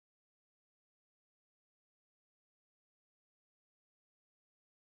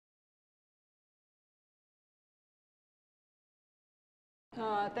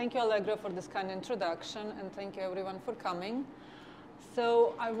Thank you, Allegra, for this kind introduction, and thank you, everyone, for coming.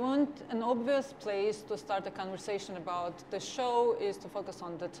 So I want an obvious place to start a conversation about the show is to focus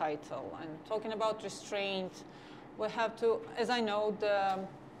on the title. And talking about restraint, we have to, as I know,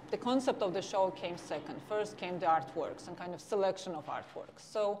 the concept of the show came second. First came the artworks and kind of selection of artworks.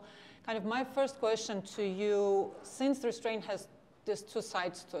 So kind of my first question to you, since restraint has there's two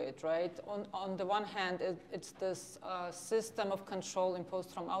sides to it, right? On the one hand, it's this system of control imposed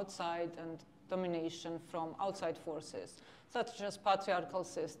from outside and domination from outside forces, such as patriarchal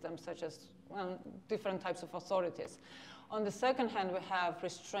systems, such as different types of authorities. On the second hand, we have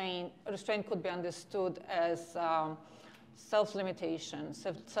restraint. Restraint could be understood as self-limitation,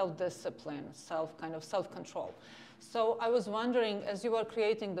 self-discipline, self-control. So I was wondering, as you were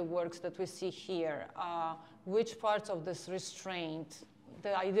creating the works that we see here, which parts of this restraint,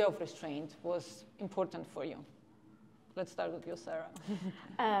 the idea of restraint, was important for you? Let's start with you, Sarah.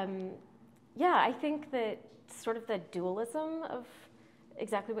 Yeah, I think that sort of the dualism of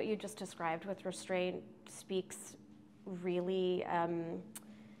exactly what you just described with restraint speaks really,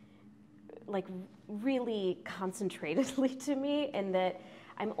 really concentratedly to me, in that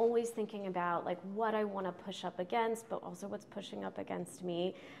I'm always thinking about like what I want to push up against, but also what's pushing up against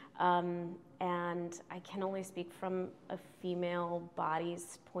me. And I can only speak from a female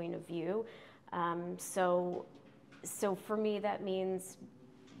body's point of view. So for me, that means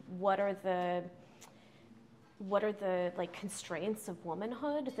what are the like constraints of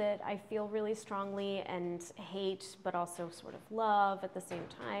womanhood that I feel really strongly and hate, but also sort of love at the same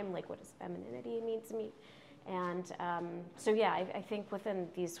time? Like, what does femininity mean to me? And so yeah, I think within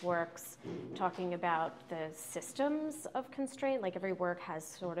these works, talking about the systems of constraint, like every work has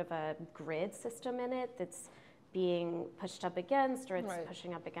sort of a grid system in it that's being pushed up against, or it's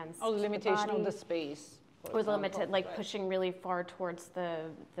pushing up against or limitation of the space. Or the limited, like pushing really far towards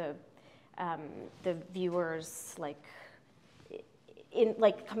the viewers, like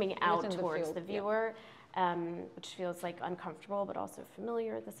coming out towards the viewer, which feels like uncomfortable but also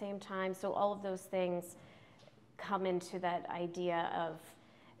familiar at the same time. So all of those things come into that idea of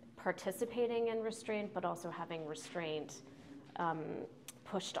participating in restraint, but also having restraint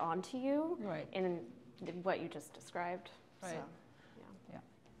pushed onto you in what you just described. Right. So, yeah.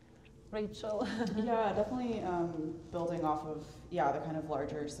 Rachel? Yeah, definitely building off of, the kind of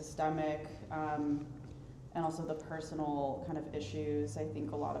larger systemic and also the personal kind of issues. I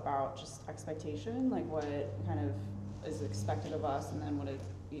think a lot about just expectation, like what kind of is expected of us and then what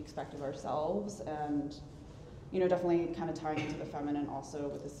we expect of ourselves. And definitely kind of tying into the feminine also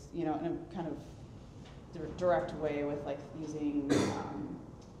with this, in a kind of direct way with like using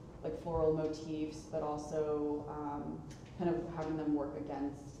like floral motifs, but also kind of having them work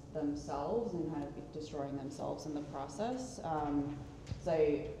against themselves and kind of destroying themselves in the process. So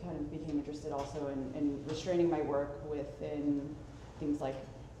I kind of became interested also in restraining my work within things like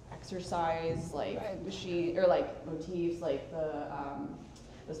exercise, like machine, or like motifs, like the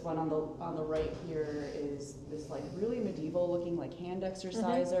this one on the right here is this like really medieval looking like hand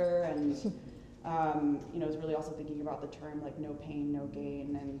exerciser, and is really also thinking about the term like no pain, no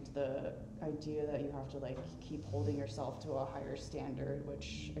gain, and the idea that you have to like keep holding yourself to a higher standard,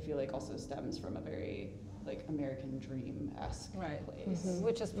 which I feel like also stems from a very like American dream-esque place.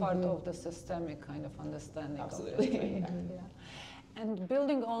 Which is part of the systemic kind of understanding Absolutely. of restraint. And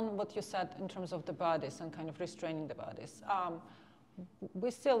building on what you said in terms of the bodies and kind of restraining the bodies, we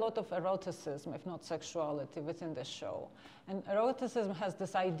see a lot of eroticism, if not sexuality, within the show. And eroticism has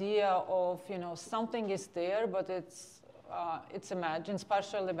this idea of, something is there, but it's imagined, it's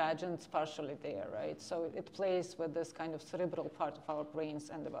partially imagined, it's partially there, right? So it plays with this kind of cerebral part of our brains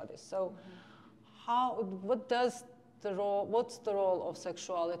and the bodies. So what's the role of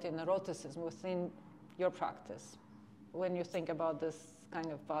sexuality and eroticism within your practice when you think about this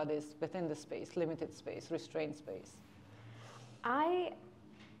kind of bodies within the space, limited space, restrained space? I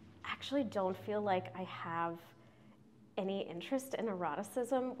actually don't feel like I have any interest in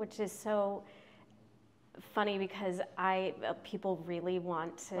eroticism, which is so funny because people really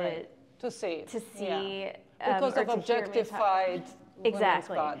want to see because of objectified women's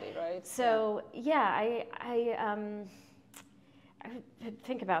body, right? So I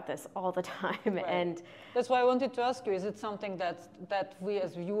think about this all the time, and that's why I wanted to ask you: is it something that we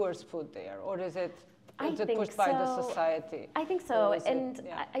as viewers put there, or is it? Is it pushed by the society? I think so, and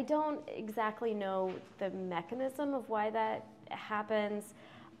I don't exactly know the mechanism of why that happens.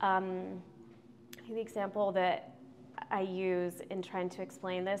 I think the example that I use in trying to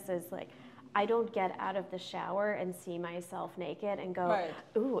explain this is like, I don't get out of the shower and see myself naked and go, right.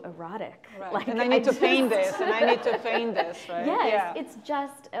 ooh, erotic. Right. Like, and I need to paint this, and I need to paint this, right? Yes, it's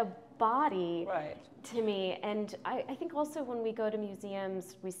just a body right. to me. And I think also when we go to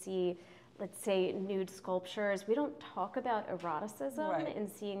museums, we see, let's say, nude sculptures. We don't talk about eroticism right. in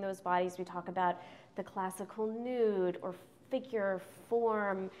seeing those bodies. We talk about the classical nude or figure,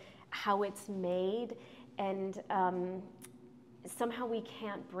 form, how it's made. And somehow we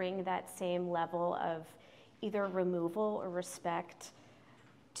can't bring that same level of either removal or respect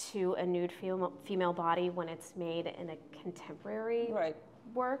to a nude female body when it's made in a contemporary right.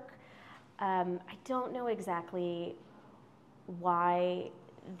 work. I don't know exactly why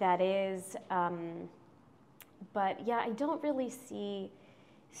that is, but yeah, I don't really see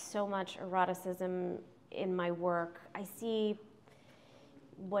so much eroticism in my work. I see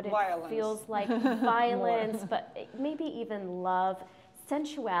what it violence. Feels like violence, but maybe even love,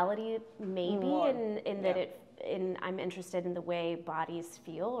 sensuality, maybe in that I'm interested in the way bodies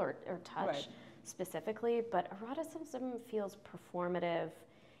feel or touch right. specifically, but eroticism feels performative,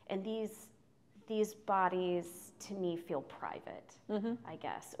 and these bodies to me feel private, I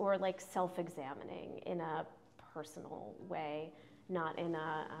guess, or like self-examining in a personal way, not in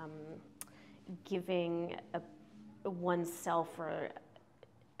a giving oneself or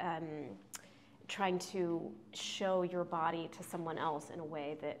trying to show your body to someone else in a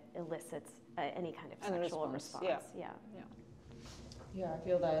way that elicits any kind of sexual response. Yeah, I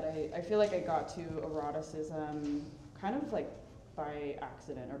feel that. I feel like I got to eroticism kind of like by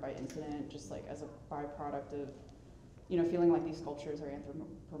accident or by incident, just like as a byproduct of, you know, feeling like these sculptures are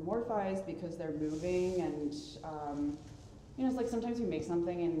anthropomorphized because they're moving, and you know, it's like sometimes you make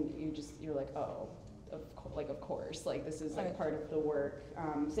something and you're like, oh, of course, like this is like right. part of the work.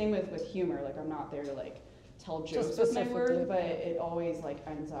 Same with humor, like I'm not there to like tell jokes with my work, but it always like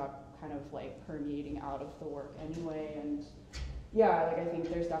ends up kind of like permeating out of the work anyway. And yeah, like I think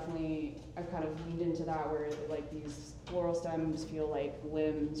there's definitely, I've kind of leaned into that where like these floral stems feel like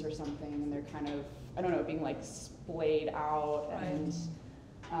limbs or something, and they're kind of, I don't know, being like splayed out. Right. And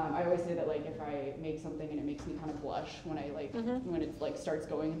I always say that like if I make something and it makes me kind of blush when I like when it like starts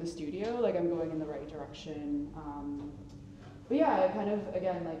going in the studio, like I'm going in the right direction. But yeah, it kind of,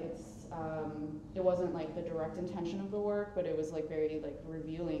 again, like it wasn't like the direct intention of the work, but it was like very like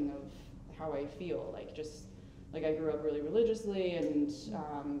revealing of how I feel. Like just like I grew up really religiously, and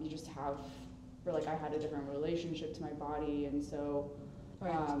you just have, or like I had a different relationship to my body, and so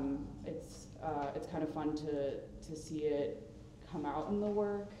it's kind of fun to see it come out in the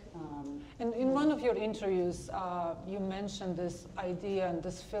work. And in one of your interviews, you mentioned this idea and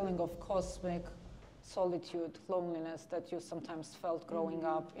this feeling of cosmic solitude, loneliness that you sometimes felt growing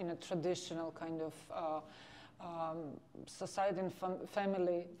up in a traditional kind of society and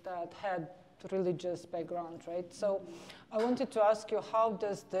family that had religious background, right? So I wanted to ask you, how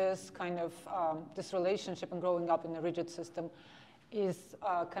does this kind of, this relationship and growing up in a rigid system is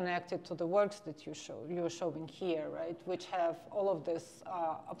connected to the works that you're showing here, right? Which have all of these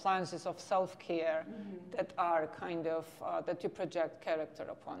appliances of self-care that are kind of, that you project character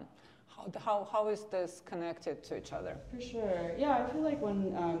upon. How is this connected to each other? For sure. Yeah, I feel like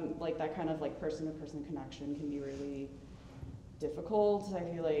when like that kind of like person-to-person connection can be really difficult. I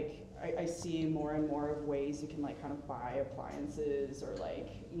feel like I see more and more of ways you can like kind of buy appliances or like,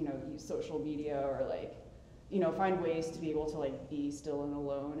 you know, use social media or like, you know, find ways to be able to like be still and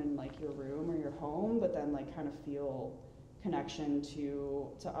alone in like your room or your home, but then like kind of feel connection to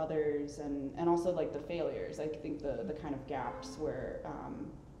others, and also like the failures. I think the kind of gaps where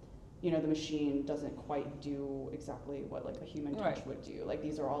you know, the machine doesn't quite do exactly what like a human touch would do. Like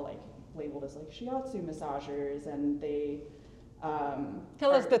these are all like labeled as like shiatsu massagers, and they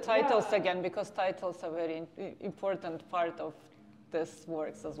tell us the titles again, because titles are a very important part of this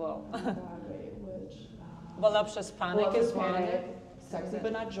works as well. Oh my God, wait, which? Voluptuous Panic is one. Sexy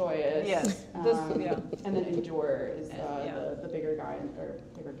but not joyous. Yes. And then Endure is the bigger guy or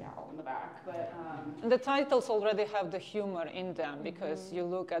bigger gal in the back. But and the titles already have the humor in them, because you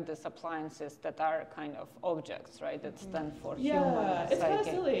look at these appliances that are kind of objects, right? That stand for humor. Yeah, it's kind of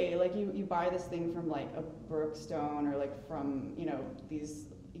silly. Like you buy this thing from like a Brookstone or like from, you know, these,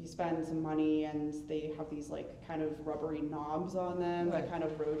 you spend some money and they have these like kind of rubbery knobs on them that kind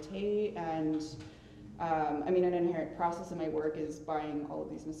of rotate, and I mean, an inherent process in my work is buying all of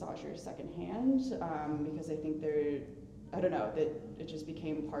these massagers secondhand, because I think I don't know, that it just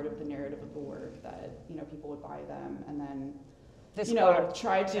became part of the narrative of the work that, you know, people would buy them and then, you know,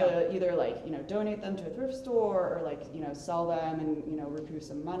 try to either like, you know, donate them to a thrift store or like, you know, sell them and, you know, recoup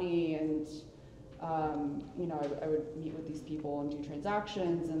some money. And you know, I would meet with these people and do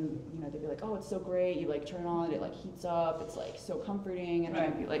transactions, and you know, they'd be like, oh, it's so great, you like turn on, it like heats up, it's like so comforting, and then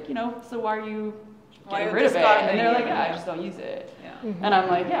I'd be like, you know, so why are you getting rid of it? And they're like, yeah, I just don't use it. Yeah. And I'm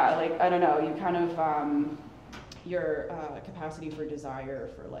like, yeah, like, I don't know, you kind of, your capacity for desire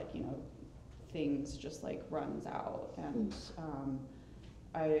for like, you know, things just like runs out. And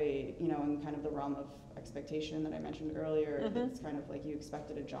I, you know, in kind of the realm of expectation that I mentioned earlier, it's kind of like you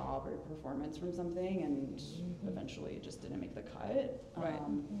expected a job or performance from something, and eventually it just didn't make the cut. Right.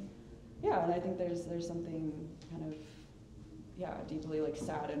 Yeah, and I think there's something kind of, yeah, deeply like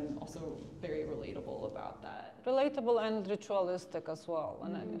sad and also very relatable about that. Relatable and ritualistic as well.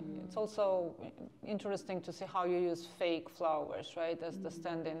 And it's also interesting to see how you use fake flowers, right, as the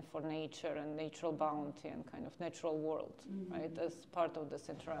stand-in for nature and natural bounty and kind of natural world, right, as part of this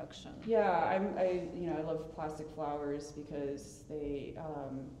interaction. Yeah, I you know, I love plastic flowers because they,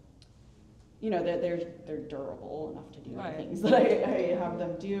 you know, they're durable enough to do the things that I have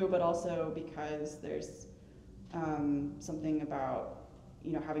them do, but also because there's something about,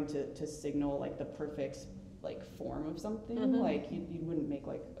 you know, having to signal like the perfect like form of something. Like you wouldn't make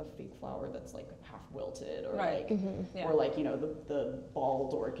like a fake flower that's like half wilted or like or like, you know, the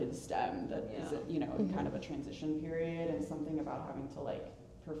bald orchid stem that is, you know, in kind of a transition period, and something about having to like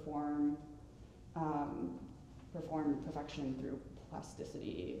perform perfection through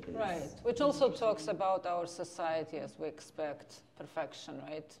plasticity is, right, which also talks about our society as we expect perfection,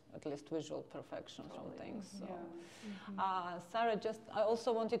 right? At least visual perfection from things. So. Sarah, I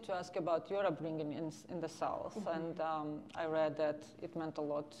also wanted to ask about your upbringing in the South, and I read that it meant a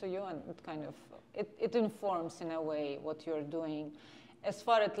lot to you, and it kind of it informs in a way what you're doing, as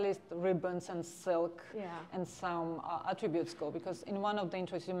far at least ribbons and silk and some attributes go, because in one of the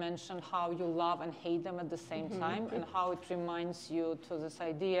intros you mentioned how you love and hate them at the same time, and how it reminds you to this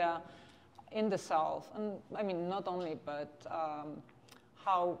idea in the South, and I mean not only, but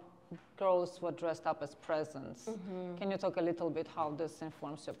how girls were dressed up as presents. Can you talk a little bit how this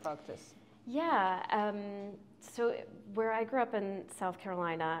informs your practice? Yeah, so where I grew up in South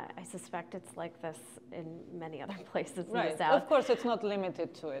Carolina, I suspect it's like this in many other places in the South. Of course, it's not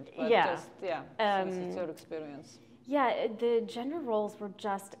limited to it, but just, since it's your experience. Yeah, the gender roles were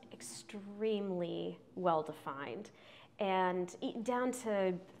just extremely well defined, and down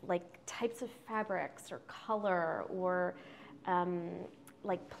to like types of fabrics or color, or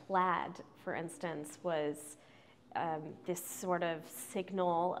like plaid, for instance, was this sort of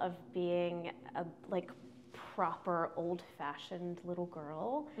signal of being a like proper old-fashioned little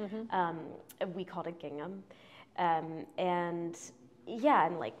girl. We called it gingham, and yeah,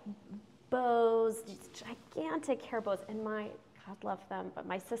 and like bows, just gigantic hair bows, and God love them, but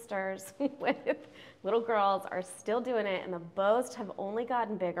my sisters with little girls are still doing it, and the bows have only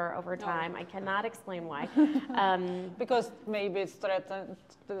gotten bigger over time. I cannot explain why. Because maybe it's threatened,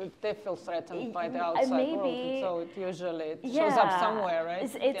 they feel threatened by the outside world, so it usually shows up somewhere, right?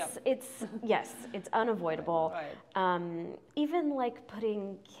 It's unavoidable. Right. Even like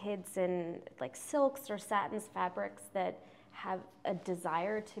putting kids in like silks or satins, fabrics that have a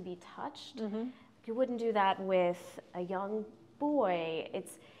desire to be touched. You wouldn't do that with a young boy.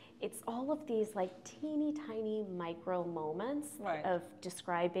 It's all of these like teeny tiny micro moments of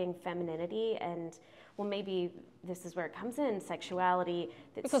describing femininity, and well, maybe this is where it comes in, sexuality.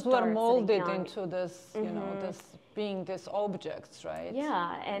 Because we're molded into this, you know, this being this objects, right?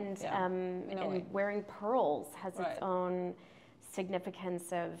 Yeah, and wearing pearls has its own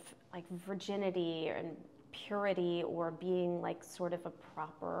significance of like virginity and purity, or being like sort of a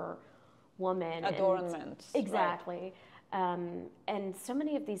proper woman. Adornment. Exactly. And so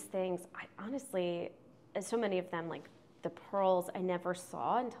many of these things, I honestly, so many of them, like the pearls, I never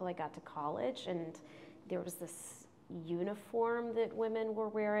saw until I got to college, and there was this uniform that women were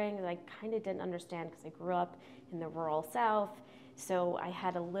wearing that I kind of didn't understand because I grew up in the rural South, so I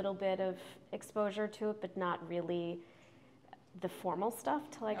had a little bit of exposure to it, but not really the formal stuff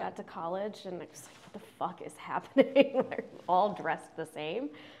till I got to college, and I was like, what the fuck is happening? We're all dressed the same.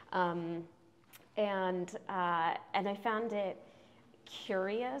 And I found it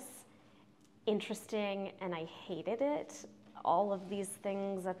curious, interesting, and I hated it, all of these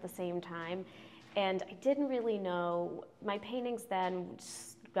things at the same time. And I didn't really know, my paintings then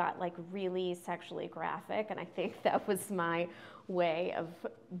just got like really sexually graphic, and I think that was my way of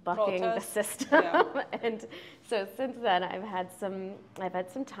bucking the system. And so since then I've had some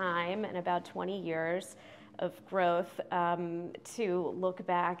time and about 20 years of growth to look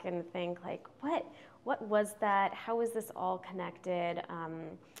back and think like, what was that? How is this all connected?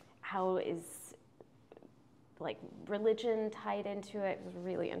 How is like religion tied into it. I was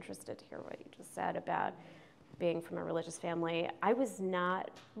really interested to hear what you just said about being from a religious family. I was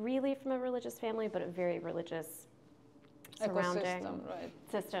not really from a religious family, but a very religious surrounding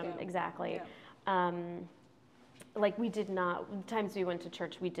system, Yeah. exactly. Yeah. Like we did not, the times we went to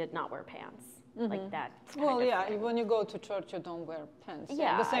church, we did not wear pants. Like that. Well, yeah, when you go to church, you don't wear pants.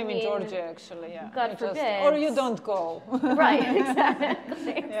 Yeah, the same I in mean, Georgia, actually, yeah. God forbid. Or you don't go. Right,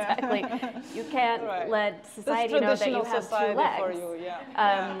 exactly. You can't let society know that you have two legs. For you, yeah.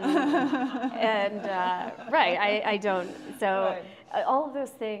 And I don't. So all of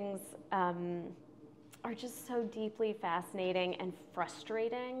those things are just so deeply fascinating and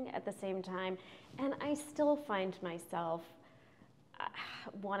frustrating at the same time. And I still find myself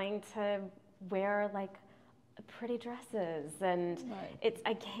wanting to wear like pretty dresses, and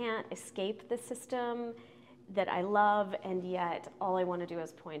I can't escape the system that I love, and yet all I want to do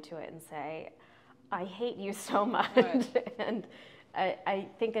is point to it and say, I hate you so much. And I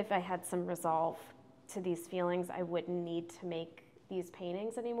think if I had some resolve to these feelings, I wouldn't need to make these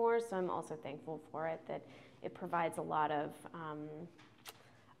paintings anymore. So I'm also thankful for it, that it provides a lot of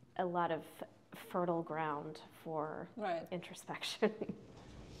fertile ground for introspection.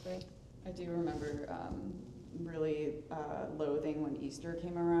 Right. I do remember really loathing when Easter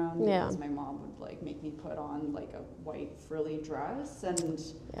came around, because my mom would like make me put on like a white frilly dress, and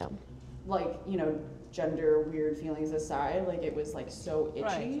like, you know, gender weird feelings aside, like it was like so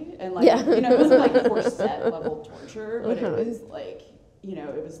itchy, and like you know, it wasn't like corset level torture, but it was like, you know,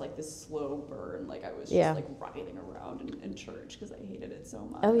 it was like this slow burn. Like I was just like writhing around in church because I hated it so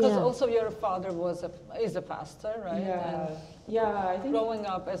much. Because also your father is a pastor, right? Yeah, I think growing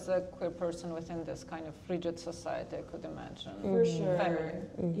up as a queer person within this kind of rigid society, I could imagine. For sure.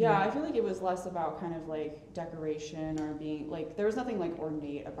 Yeah, I feel like it was less about kind of like decoration or being like, there was nothing like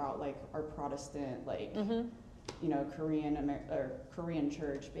ornate about like our Protestant, like, you know, Korean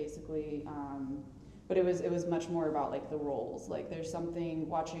church basically. But it was much more about like the roles. Like there's something,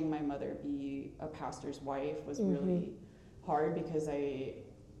 watching my mother be a pastor's wife was really hard, because it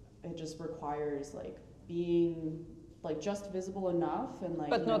just requires like being like just visible enough, and like,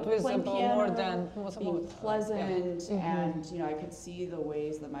 but not visible piano, more than being pleasant, and you know, I could see the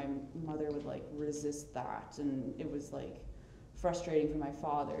ways that my mother would like resist that, and it was like frustrating for my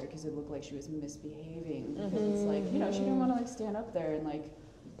father, because it looked like she was misbehaving, because it's like, you know, she didn't want to like stand up there and like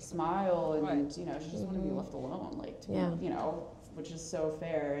smile, and you know, she just wanted to be left alone, like to be, you know, which is so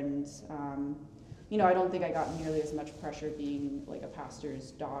fair. And you know, I don't think I got nearly as much pressure being like a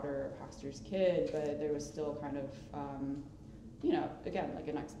pastor's daughter, a pastor's kid, but there was still kind of you know, again, like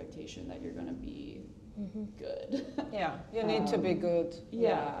an expectation that you're going to be good. You need to be good.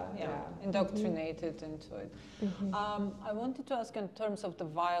 Yeah. Indoctrinated into it. I wanted to ask in terms of the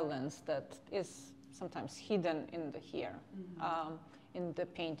violence that is sometimes hidden in the here. In the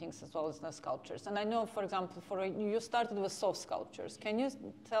paintings as well as the sculptures. And I know, for example, you started with soft sculptures. Can you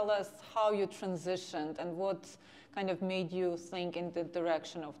tell us how you transitioned and what kind of made you think in the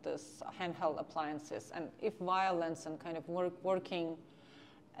direction of this handheld appliances, and if violence and kind of working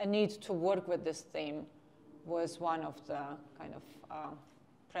a need to work with this theme was one of the kind of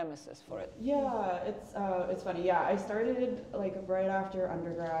premises for it? Yeah, it's funny. Yeah, I started like right after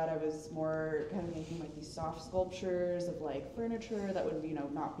undergrad. I was more kind of making like these soft sculptures of like furniture that would, you know,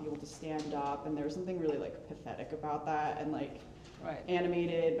 not be able to stand up, and there was something really like pathetic about that, and like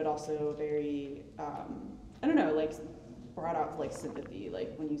animated, but also very I don't know, like brought out like sympathy.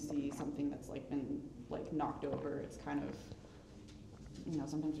 Like when you see something that's like been like knocked over, it's kind of, you know,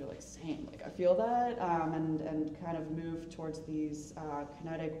 sometimes you're like, same, like I feel that, and kind of move towards these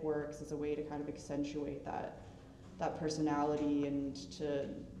kinetic works as a way to kind of accentuate that personality, and to,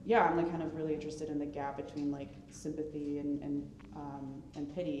 I'm like kind of really interested in the gap between like sympathy and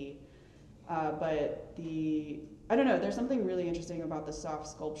pity, but I don't know, there's something really interesting about the soft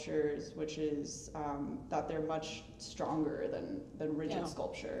sculptures, which is that they're much stronger than rigid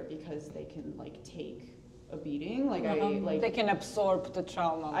sculpture, because they can like take a beating, like they can absorb the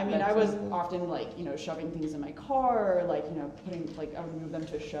trauma. I mean, I was often like, you know, shoving things in my car, or like, you know, putting, like, I would move them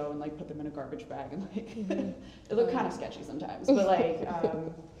to a show and like put them in a garbage bag, and like it looked kind of sketchy sometimes, but like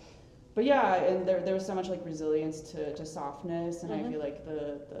but yeah, and there was so much like resilience to softness, and I feel like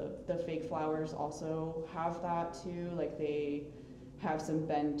the fake flowers also have that too. Like they have some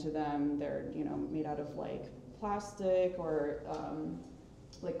bend to them. They're, you know, made out of like plastic or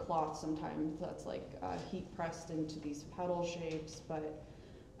like cloth sometimes that's like heat pressed into these petal shapes, but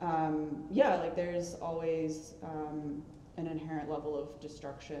like there's always an inherent level of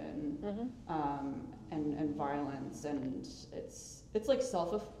destruction and violence, and it's like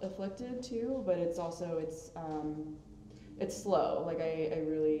self-afflicted too, but it's also it's slow. Like I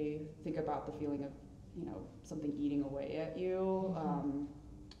really think about the feeling of, you know, something eating away at you,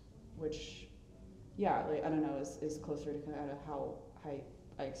 which, yeah, like I don't know, is closer to kind of how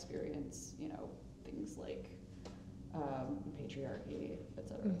I experience, you know, things like patriarchy, et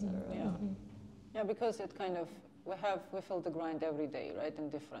cetera, et cetera. Yeah. Yeah, because it kind of, we feel the grind every day, right, in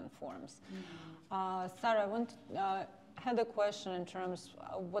different forms. Sarah, I had a question in terms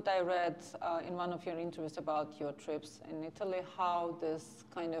of what I read in one of your interviews about your trips in Italy, how this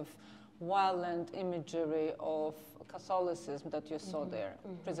kind of violent imagery of Catholicism that you saw there,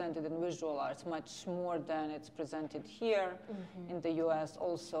 presented in visual arts, much more than it's presented here in the US,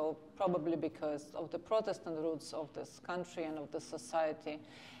 also probably because of the Protestant roots of this country and of the society.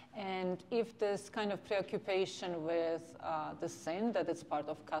 And if this kind of preoccupation with the sin, that it's part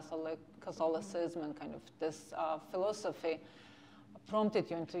of Catholicism and kind of this philosophy, prompted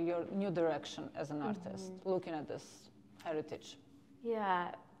you into your new direction as an artist, looking at this heritage.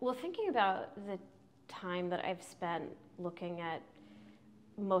 Yeah, well, thinking about the time that I've spent looking at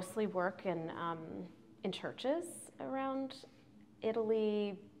mostly work in churches around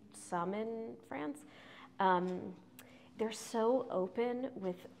Italy, some in France, they're so open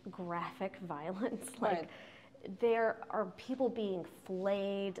with graphic violence. Like, there are people being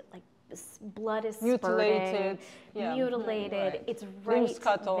flayed, like blood is mutilated, mutilated. It's right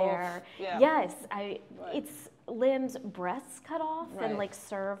cut there. Off. Yes, it's limbs, breasts cut off and like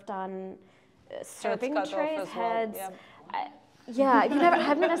served on serving trays, heads. Yeah, if you never,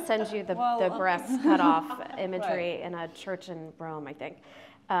 I'm going to send you the breasts cut off imagery in a church in Rome, I think.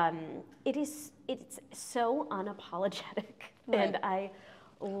 It's so unapologetic, and I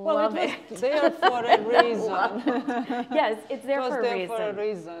love it. Was there for a reason. Yes, it's there for a reason. It was there for a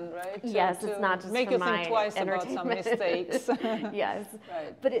reason, right? Yes, it's not just make for you my think twice about some mistakes. Yes,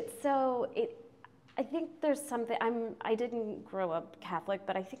 but it's so. I think there's something. I didn't grow up Catholic,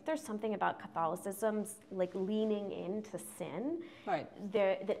 but I think there's something about Catholicism's like leaning into sin. Right.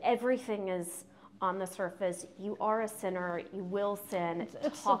 That everything is on the surface. You are a sinner. You will sin.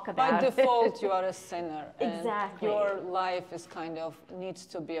 Talk about it. By default, you are a sinner. Exactly. And your life is kind of needs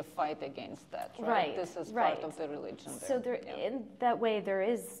to be a fight against that. Right. This is part of the religion. So there, in that way, there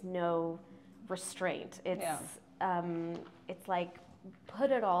is no restraint. It's like,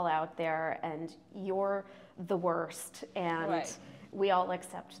 put it all out there, and you're the worst, and we all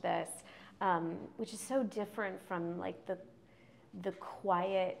accept this, which is so different from like the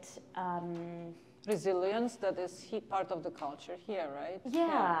quiet resilience that is part of the culture here, right?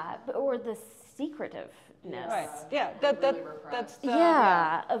 Yeah, or the secretiveness. Right. Yeah. That's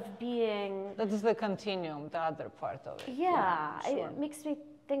of being. That is the continuum, the other part of it. Yeah, sure. It makes me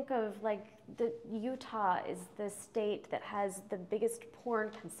think of like Utah is the state that has the biggest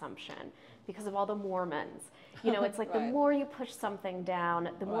porn consumption because of all the Mormons. You know, it's like the more you push something down,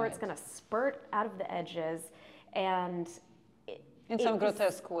 the more it's going to spurt out of the edges, and in some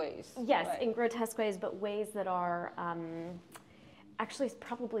grotesque ways. Yes, in grotesque ways, but ways that are actually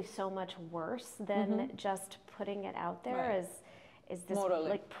probably so much worse than just putting it out there is this morally,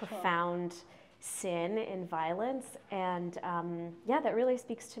 like profound sin and violence. And that really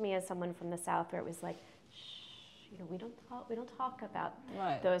speaks to me as someone from the South, where it was like, shh, you know, we don't talk about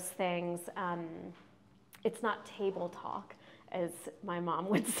those things. It's not table talk, as my mom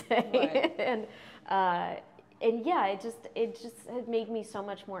would say. And yeah, it just had made me so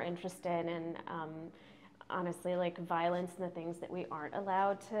much more interested in honestly, like violence and the things that we aren't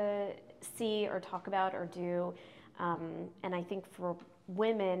allowed to see or talk about or do. And I think for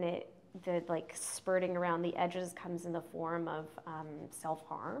women, the like spurting around the edges comes in the form of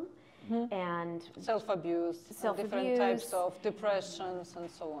self-harm and self-abuse, different types of depressions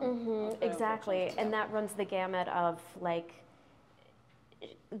and so on. Exactly, and that runs the gamut of like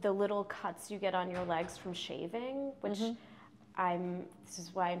the little cuts you get on your legs from shaving, which this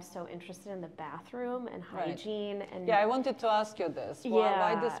is why I'm so interested in the bathroom and hygiene. And I wanted to ask you this.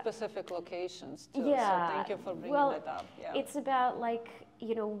 Why the specific locations too? So thank you for bringing that up. It's about like,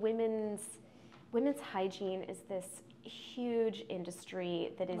 you know, women's hygiene is this huge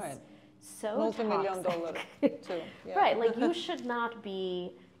industry that is so multi-million-dollar too. Right, like you should not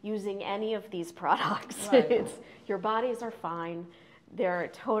be using any of these products. Your bodies are fine. They're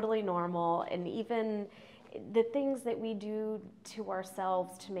totally normal, and even the things that we do to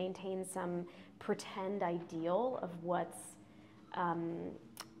ourselves to maintain some pretend ideal of what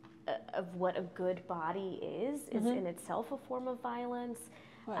a good body is in itself a form of violence.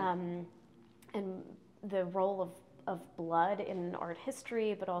 And the role blood in art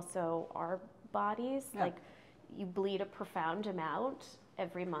history, but also our bodies. Yeah. Like, you bleed a profound amount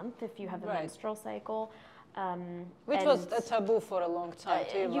every month if you have a Right. menstrual cycle. Which was a taboo for a long time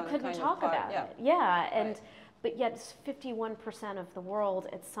too. You couldn't talk about it. Yeah, and Right. but yet 51% of the world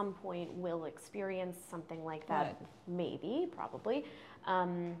at some point will experience something like that. Right. Maybe, probably,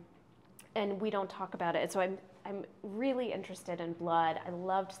 and we don't talk about it. So I'm really interested in blood. I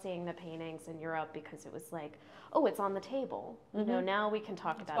loved seeing the paintings in Europe because it was like, oh, it's on the table. You know, now we can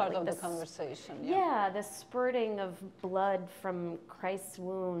talk about Part it. Like of the conversation. yeah, the spurting of blood from Christ's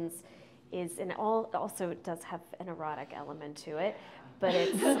wounds is, and also it does have an erotic element to it, but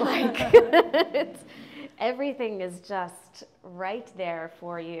it's like, everything is just right there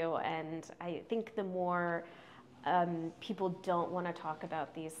for you. And I think the more people don't want to talk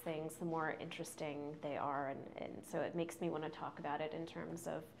about these things, the more interesting they are. And so it makes me want to talk about it in terms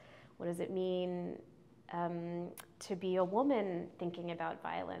of what does it mean to be a woman thinking about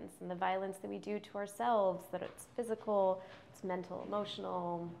violence, and the violence that we do to ourselves, that it's physical, it's mental,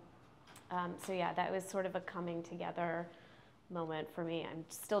 emotional. So yeah, that was sort of a coming together moment for me. I'm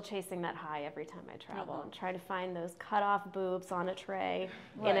still chasing that high every time I travel. I'm trying to find those cut off boobs on a tray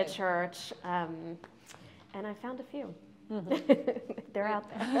in a church. And I found a few. They're out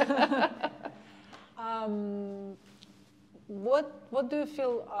there. What do you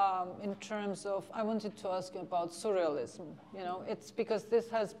feel in terms of, I wanted to ask you about surrealism. You know, it's because this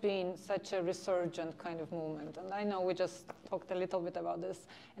has been such a resurgent kind of movement. And I know we just talked a little bit about this.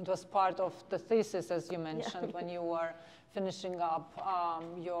 It was part of the thesis, as you mentioned, when you were finishing up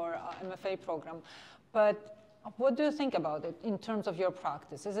your MFA program. But what do you think about it in terms of your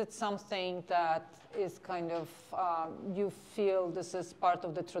practice? Is it something that is kind of, you feel this is part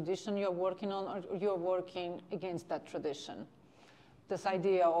of the tradition you're working on, or you're working against that tradition? This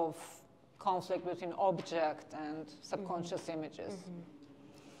idea of conflict between object and subconscious images.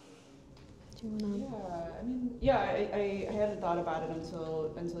 Do you want to? Yeah, I mean, I hadn't thought about it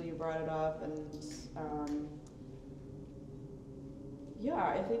until you brought it up, and yeah,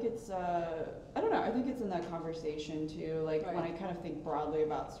 I think it's I don't know. I think it's in that conversation too. Like when I kind of think broadly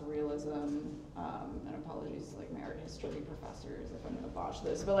about surrealism, and apologies to like my art history professors if I'm gonna botch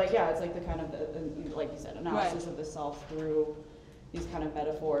this, but like it's like the kind of like you said, analysis of the self through these kind of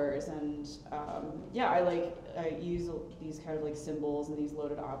metaphors, and I use these kind of like symbols and these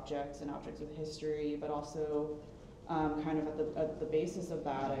loaded objects and objects of history, but also kind of at the basis of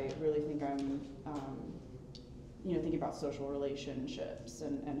that, I really think I'm thinking about social relationships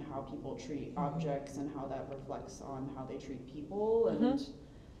and how people treat objects and how that reflects on how they treat people. And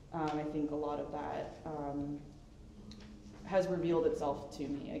I think a lot of that has revealed itself to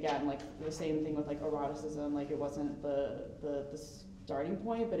me. Again, like the same thing with like eroticism, like it wasn't the starting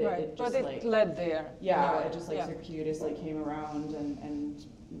point, but it just like led there. Yeah, it just like circuitously came around and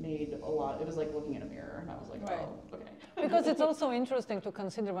made a lot. It was like looking in a mirror, and I was like, oh, okay. Because it's also interesting to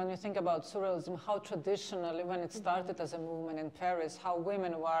consider when you think about surrealism, how traditionally, when it started as a movement in Paris, how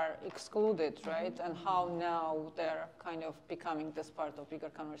women were excluded, right? And how now they're kind of becoming this part of bigger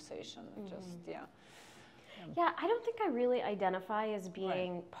conversation. Yeah, I don't think I really identify as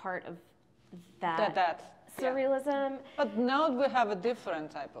being part of that surrealism. But now we have a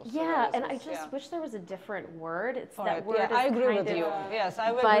different type of surrealism. Yeah, and I just wish there was a different word. It's for that it. word is I agree kind with you. of Yes,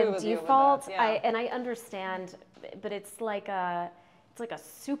 I would by agree with default. you with that. And I understand, but it's like a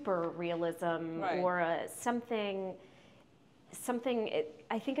super realism or a something.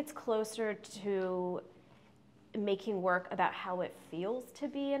 I think it's closer to making work about how it feels to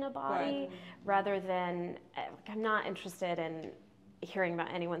be in a body, rather than I'm not interested in hearing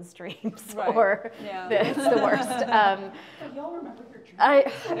about anyone's dreams or it's the worst. Y'all remember your dreams?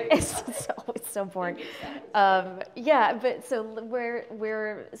 It's so boring. But so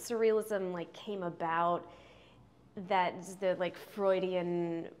where surrealism like came about, that's the like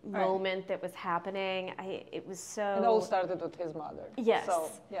Freudian moment that was happening. It was so. It all started with his mother. Yes.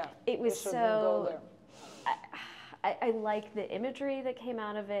 So it was so. Go there. I like the imagery that came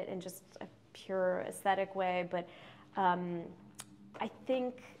out of it in just a pure aesthetic way, but I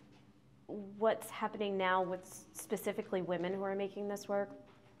think what's happening now with specifically women who are making this work,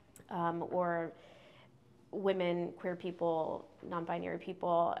 or women, queer people, non-binary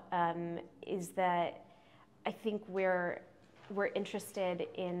people, is that I think we're interested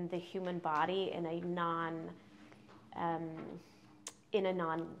in the human body in a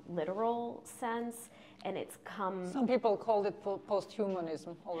non-literal sense, and it's come. Some people call it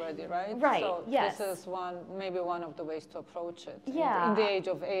post-humanism already, right? Right. So yes. this is maybe one of the ways to approach it. Yeah. In the age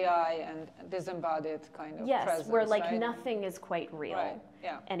of AI and disembodied kind of presence. Where like right? nothing is quite real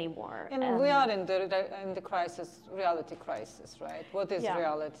anymore. And we are in the crisis, reality crisis, right? What is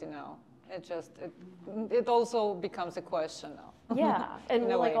reality now? It also becomes a question now. Yeah, and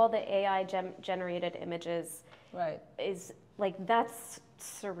like way. all the AI generated images, right? Is like that's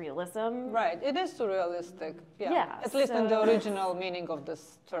surrealism. Right, it is surrealistic. Yeah. At least in the original meaning of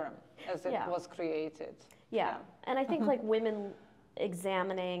this term, as it was created. Yeah, and I think like women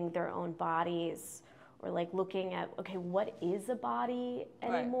examining their own bodies, or like looking at, okay, what is a body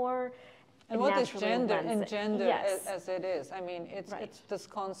anymore? Right. And what is gender and gender as it is? I mean, it's this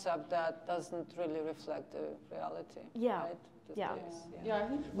concept that doesn't really reflect the reality. Yeah. Right? I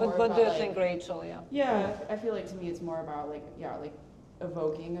think. What do you think, Rachel? Yeah, I feel like to me it's more about like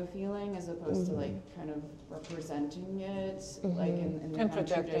evoking a feeling as opposed to like kind of representing it like in the kind of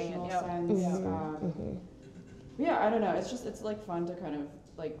traditional sense. I don't know. It's like fun to kind of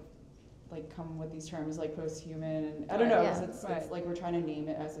like come with these terms like post-human, and I don't know, it's like we're trying to name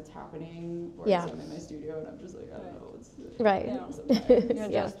it as it's happening, whereas I'm in my studio and I'm just like, I don't know what's You're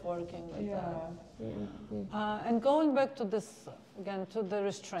just working with that. And going back to this again, to the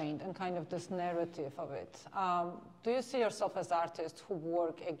restraint and kind of this narrative of it, do you see yourself as artists who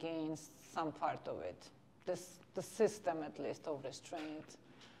work against some part of it, the system at least of restraint,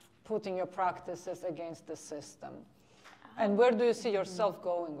 putting your practices against the system? And where do you see yourself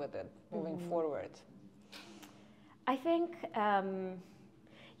going with it, moving forward? I think,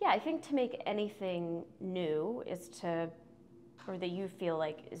 I think to make anything new or that you feel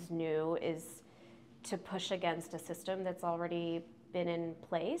like is new, is to push against a system that's already been in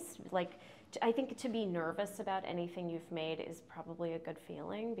place. Like, I think to be nervous about anything you've made is probably a good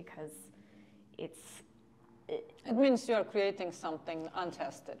feeling, because it means you're creating something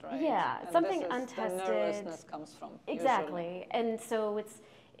untested, right? Yeah, and something untested. The nervousness comes from. Exactly. Usually. And so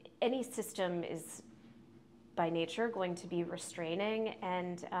any system is by nature going to be restraining.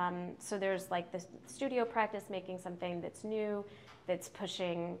 And so there's like this studio practice making something that's new, that's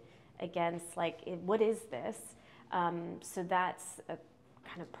pushing against like, what is this? So that's a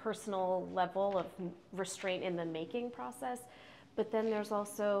kind of personal level of restraint in the making process. But then there's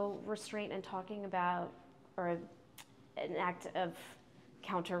also restraint in talking about, or an act of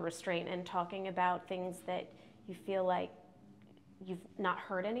counter restraint and talking about things that you feel like you've not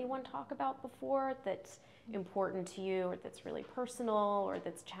heard anyone talk about before, that's important to you, or that's really personal, or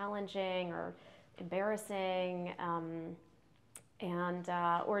that's challenging or embarrassing,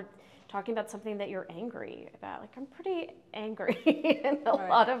 or talking about something that you're angry about. Like, I'm pretty angry in a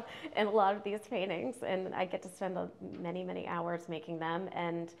lot of these paintings, and I get to spend many hours making them,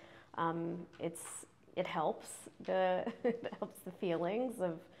 and it helps the feelings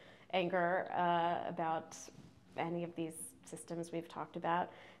of anger about any of these systems we've talked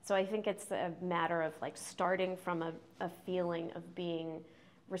about. So I think it's a matter of like starting from a feeling of being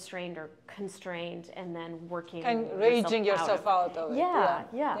restrained or constrained, and then working and raging yourself out of it. Yeah.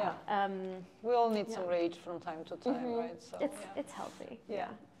 We all need some rage from time to time, right? So it's healthy. Yeah.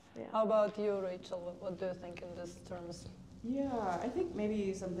 How about you, Rachel? What do you think in these terms? Yeah, I think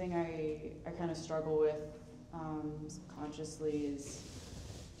maybe something I kind of struggle with subconsciously is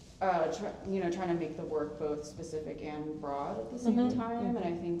trying to make the work both specific and broad at the same time. And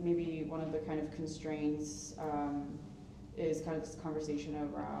I think maybe one of the kind of constraints is kind of this conversation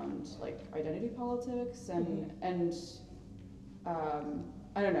around like identity politics and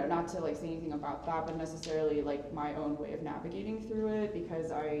I don't know, not to like say anything about that, but necessarily like my own way of navigating through it,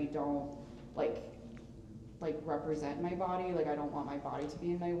 because I don't like represent my body. Like, I don't want my body to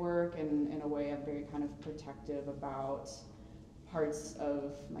be in my work, and in a way I'm very kind of protective about parts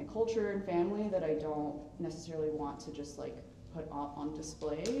of my culture and family that I don't necessarily want to just like put on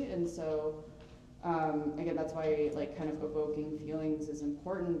display. And so again, that's why like kind of evoking feelings is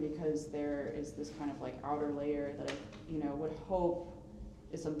important, because there is this kind of like outer layer that I would hope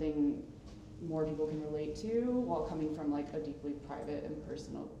is something more people can relate to, while coming from like a deeply private and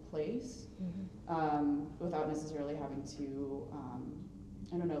personal place, without necessarily having to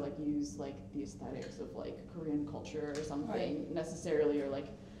I don't know, like use like the aesthetics of like Korean culture or something necessarily, or like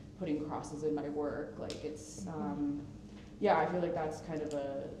putting crosses in my work. Like it's I feel like that's kind of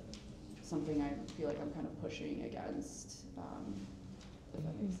something I feel like I'm kind of pushing against, if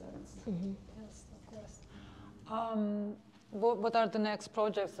that makes sense. Yes, of course. What are the next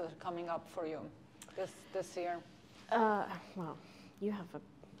projects that are coming up for you this year? Well, you have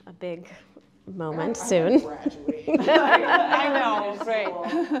a big moment I'm soon. graduating. I know, great.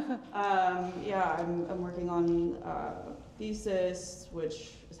 Yeah, I'm working on a thesis,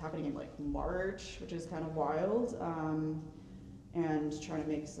 which is happening in like March, which is kind of wild, and trying to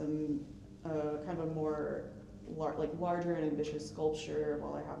make some kind of a more larger and ambitious sculpture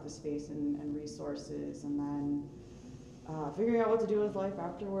while I have the space and resources, and then figuring out what to do with life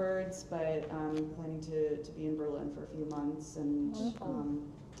afterwards. But planning to be in Berlin for a few months and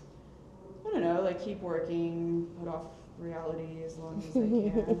I don't know, like keep working, put off reality as long as I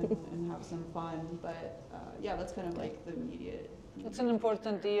can, and have some fun. But yeah, that's kind of like the immediate. It's an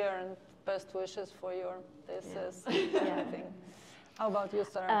important year, and best wishes for your thesis. Yeah. I think. How about you,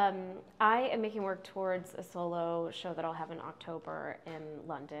 Sarah? I am making work towards a solo show that I'll have in October in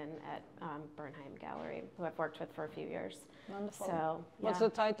London at Bernheim Gallery, who I've worked with for a few years. Wonderful. So, what's the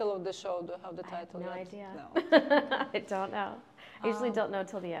title of the show? Do you have the I have title no yet? idea. No. I don't know. I usually don't know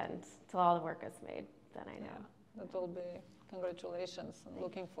till the end, till all the work is made. Then I know. Yeah, that will be congratulations. I'm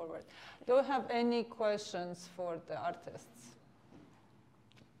looking forward. Do you have any questions for the artists?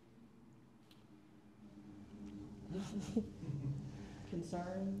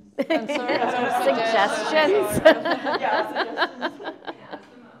 Concerns? Concerns or Suggestions? Yeah, suggestions.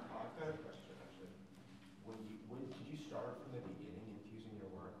 I've got a question actually. When did you start from the beginning infusing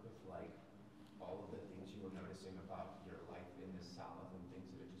your work with like all of the things you were noticing about your life in the South and things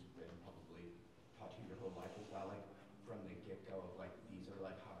that had just been probably taught you your whole life? Was that like from the get-go of like these are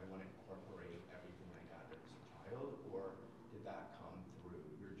like how I want to incorporate everything I gathered as a child, or did that come through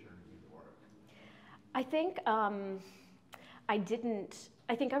your journey in the work? I think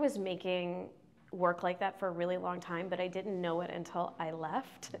I think I was making work like that for a really long time, but I didn't know it until I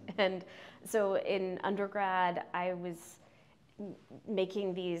left. And so in undergrad, I was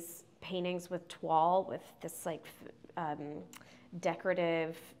making these paintings with toile, with this like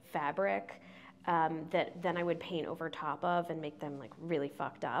decorative fabric that then I would paint over top of and make them like really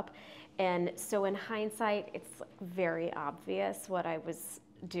fucked up. And so in hindsight, it's like very obvious what I was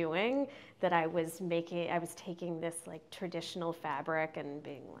doing, that I was taking this like traditional fabric and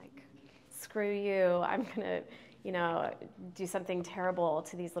being like, screw you, I'm gonna, do something terrible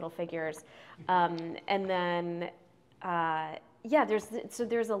to these little figures. And then,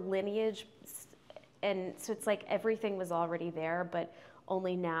 there's a lineage, and so it's like everything was already there, but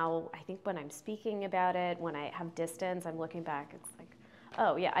only now, I think when I'm speaking about it, when I have distance, I'm looking back, it's like,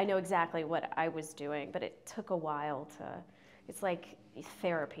 oh yeah, I know exactly what I was doing, but it took a while it's like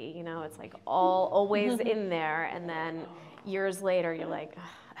therapy, it's like always in there, and then years later you're like,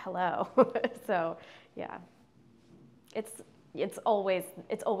 hello. So yeah, it's always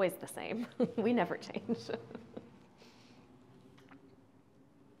the same. We never change.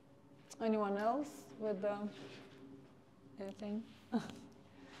 Anyone else with anything?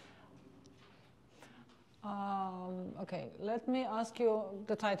 Okay, let me ask you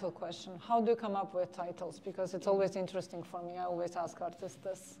the title question. How do you come up with titles? Because it's always interesting for me. I always ask artists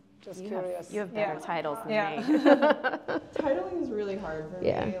this. Just curious. You have better titles than me. Titling is really hard for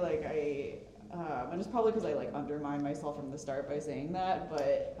Yeah. me. Like and it's probably because I like undermine myself from the start by saying that.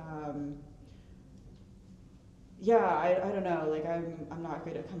 But I don't know. Like I'm not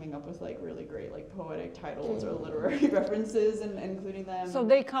good at coming up with like really great like poetic titles or literary references and including them. So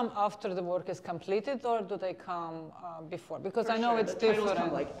they come after the work is completed, or do they come before? Because I know it's the different. titles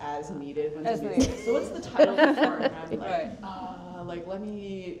come like as needed when As somebody's needed. like, so what's the title before? And I'm Right. like let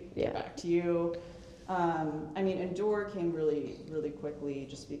me get back to you. I mean, Endure came really, really quickly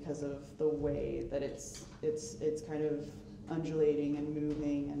just because of the way that it's kind of undulating and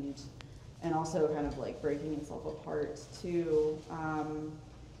moving and also kind of like breaking itself apart too.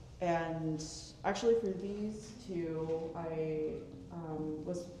 And actually for these two, I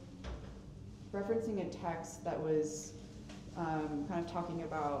was referencing a text that was kind of talking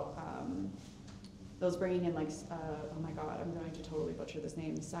about that was bringing in like, oh my God, I'm going to totally butcher this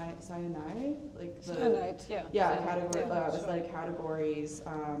name, cyanide? Like the, Cyanide, yeah. Yeah, Cyanide, aesthetic categories,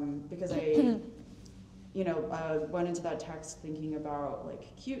 because I, went into that text thinking about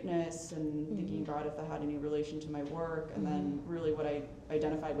like cuteness and thinking about if that had any relation to my work, and then really what I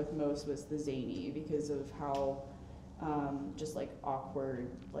identified with most was the zany, because of how just like awkward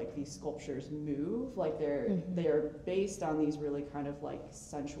like these sculptures move, like they're based on these really kind of like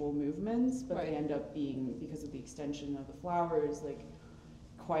sensual movements, but they end up being, because of the extension of the flowers, like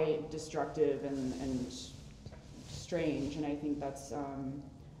quite destructive and strange. And I think that's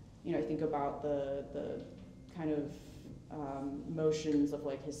I think about the kind of motions of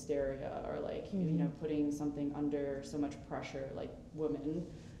like hysteria, or like putting something under so much pressure, like women,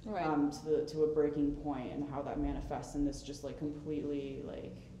 to a breaking point, and how that manifests in this just like completely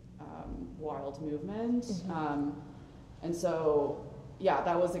like wild movement. And so, yeah,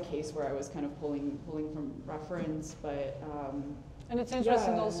 that was a case where I was kind of pulling from reference, but and it's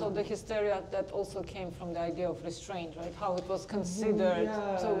interesting also the hysteria that also came from the idea of restraint, right? How it was considered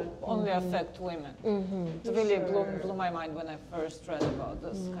to only affect women. It really blew my mind when I first read about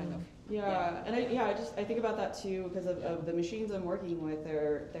this kind of. And I think about that too because of the machines I'm working with.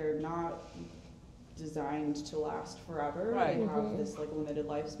 They're not designed to last forever. Right. They have this like limited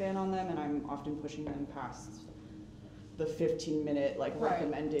lifespan on them, and I'm often pushing them past the 15-minute like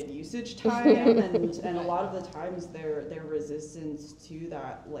recommended usage time, and a lot of the times their resistance to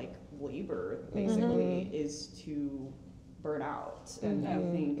that like labor basically is to burn out, and I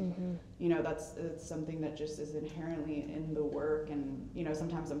think you know that's something that just is inherently in the work, and you know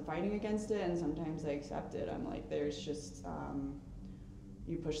sometimes I'm fighting against it and sometimes I accept it. I'm like there's just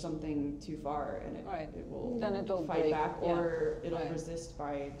you push something too far and it will then it'll fight break, back or it'll resist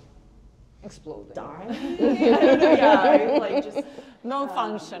by exploding. dying. I don't know. Like just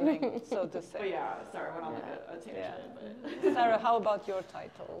non-functioning, so to say. But yeah, sorry, I went on like a tangent. But. Sarah, how about your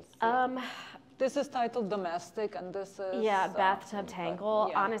titles? This is titled Domestic, and this is Bathtub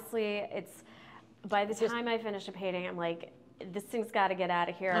Tangle. Honestly, it's by the time I finish a painting, I'm like, this thing's got to get out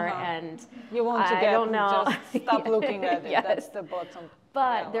of here, and you want to I don't know. Just stop looking at it. That's the bottom.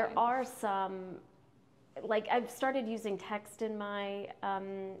 But there are some. Like I've started using text in my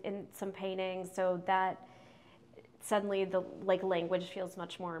in some paintings, so that suddenly the like language feels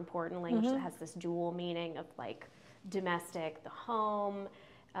much more important. Language that has this dual meaning of like domestic, the home.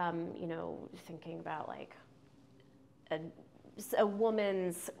 You know, thinking about like a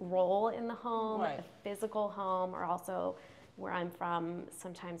woman's role in the home, a physical home, or also where I'm from.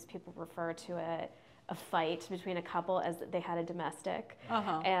 Sometimes people refer to it. A fight between a couple as they had a domestic,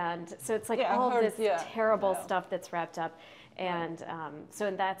 and so it's like all this terrible stuff that's wrapped up, and so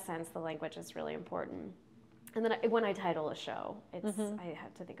in that sense the language is really important. And then when I title a show, it's I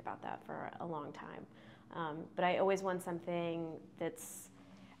have to think about that for a long time, but I always want something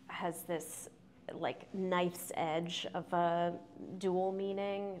has this like knife's edge of a dual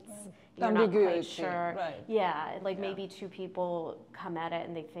meaning. You're not quite sure. Like maybe two people come at it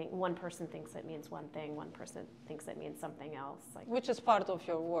and they think one person thinks it means one thing, one person thinks it means something else. Like which is part of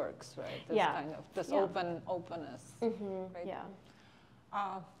your works, right? This kind of this openness. Right?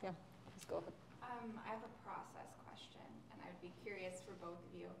 Let's go ahead. I have a process question, and I'd be curious for both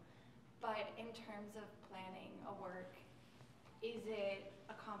of you. But in terms of planning a work, is it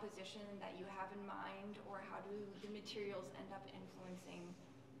a composition that you have in mind, or how do the materials end up influencing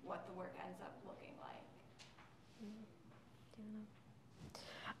what the work ends up looking like?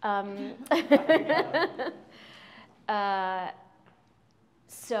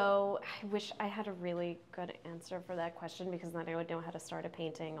 So I wish I had a really good answer for that question, because then I would know how to start a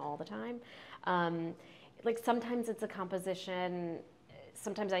painting all the time. Like sometimes it's a composition,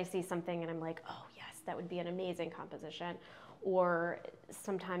 sometimes I see something and I'm like, oh yes, that would be an amazing composition. Or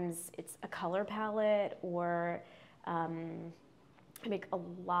sometimes it's a color palette, or I make a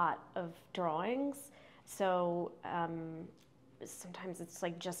lot of drawings. So sometimes it's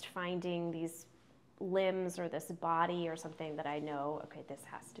like just finding these limbs or this body or something that I know, okay, this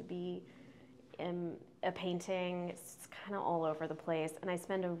has to be a painting. It's kind of all over the place. And I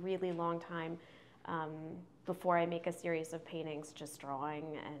spend a really long time before I make a series of paintings just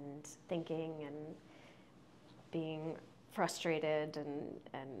drawing and thinking and being frustrated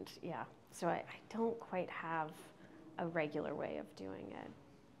and yeah. So I don't quite have a regular way of doing it.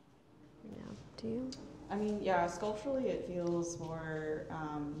 Yeah. Do you? I mean, yeah, sculpturally it feels more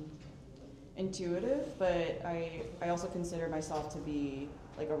intuitive, but I also consider myself to be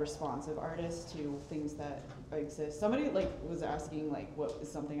like a responsive artist to things that exist. Somebody like was asking like what is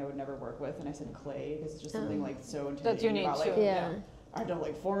something I would never work with, and I said clay, because it's just something like so intimidating that you need about like I don't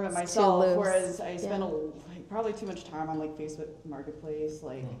like form it myself, whereas I spend like probably too much time on like Facebook Marketplace,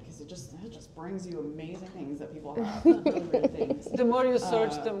 like because it just brings you amazing things that people have, really weird things. The more you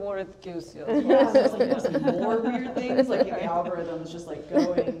search, the more it gives you. Yeah, so it's like more weird things, like the algorithm's just like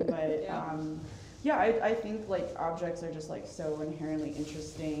going, but I think like objects are just like so inherently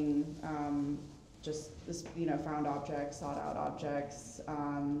interesting. Just this, found objects, sought out objects,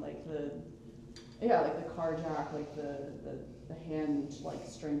 like the car jack, like the hand like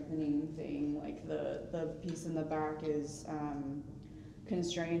strengthening thing, like the piece in the back is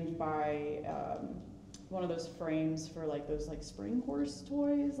constrained by one of those frames for like those like spring horse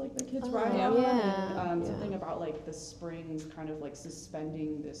toys like the kids ride on. Something about like the springs kind of like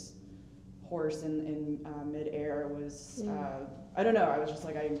suspending this horse in midair was I don't know, I was just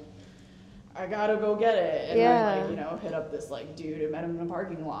like I gotta go get it. And Yeah. then, like, you know, hit up this, like, dude and met him in a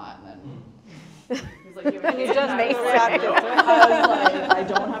parking lot. And then he's like, you have a And you kid? just And I was reacted like, to it. I was like, I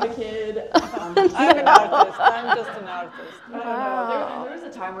don't have a kid. I'm an artist. I'm just an artist. I don't know. There was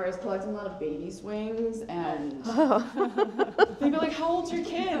a time where I was collecting a lot of baby swings, and they'd be like, "How old's your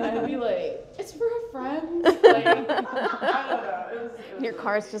kid?" And I'd be like, "It's for a friend." Like, I don't know. It was Your really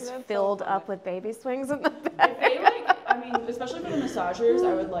car's weird. just That's so filled funny. up with baby swings in the back. If they like, I mean, especially for the massagers,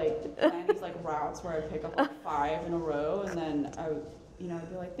 I would like plan these like routes where I'd pick up like 5 in a row, and then I would, you know, I'd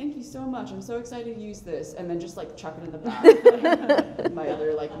be like, "Thank you so much. I'm so excited to use this," and then just like chuck it in the back of like, my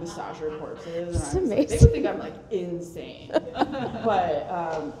other like massager corpses, and That's I was like, they amazing. would think I'm like insane. But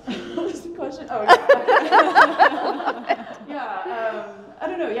what was the question? Oh yeah. Yeah. I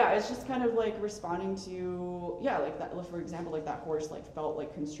don't know. Yeah, it's just kind of like responding to like that. For example, like that horse like felt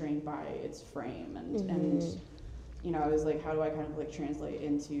like constrained by its frame, and you know, I was like, how do I kind of like translate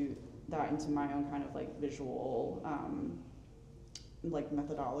into my own kind of like visual like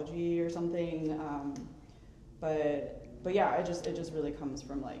methodology or something. But yeah, it just really comes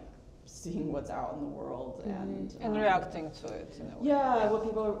from like seeing what's out in the world And reacting to it in a way. yeah, what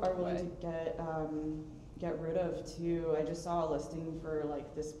people are willing to get rid of too. I just saw a listing for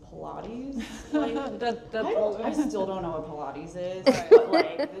like this Pilates. Like, I still don't know what Pilates is, but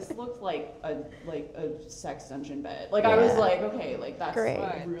like this looked like a sex dungeon bed. Like I was Yeah. like, okay, like that's Great.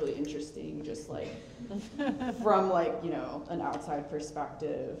 like, really interesting. Just like from like, you know, an outside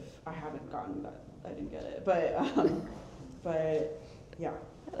perspective. I haven't gotten that. I didn't get it, but yeah.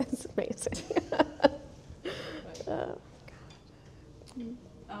 That's amazing.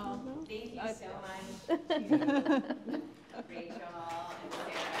 Thank you so much.